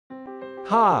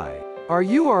Hi! Are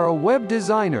you a web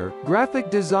designer, graphic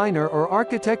designer or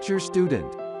architecture student?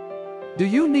 Do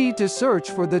you need to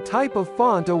search for the type of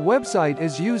font a website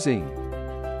is using?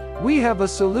 We have a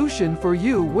solution for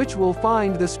you which will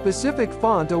find the specific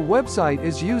font a website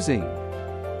is using.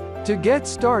 To get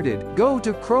started, go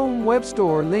to Chrome Web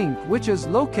Store link which is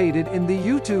located in the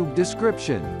YouTube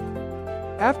description.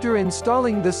 After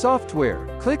installing the software,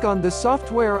 click on the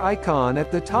software icon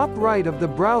at the top right of the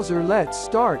browser. Let's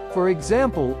start. For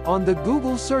example, on the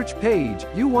Google search page,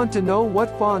 you want to know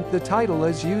what font the title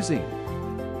is using.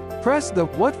 Press the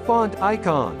What Font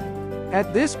icon.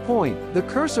 At this point, the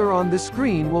cursor on the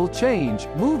screen will change,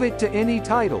 move it to any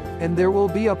title, and there will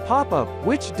be a pop-up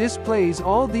which displays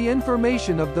all the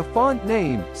information of the font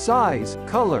name, size,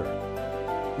 color.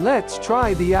 Let's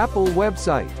try the Apple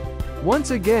website.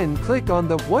 Once again, click on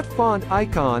the What Font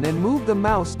icon and move the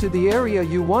mouse to the area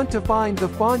you want to find the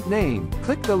font name.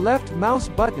 Click the left mouse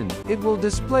button, it will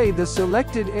display the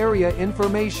selected area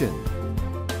information.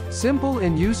 Simple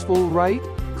and useful, right?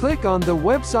 Click on the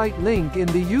website link in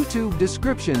the YouTube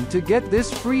description to get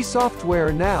this free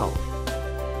software now.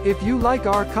 If you like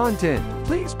our content,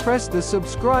 please press the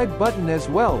subscribe button as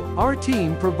well. Our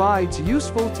team provides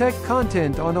useful tech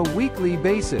content on a weekly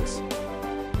basis.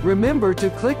 Remember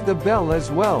to click the bell as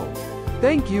well.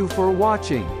 Thank you for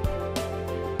watching.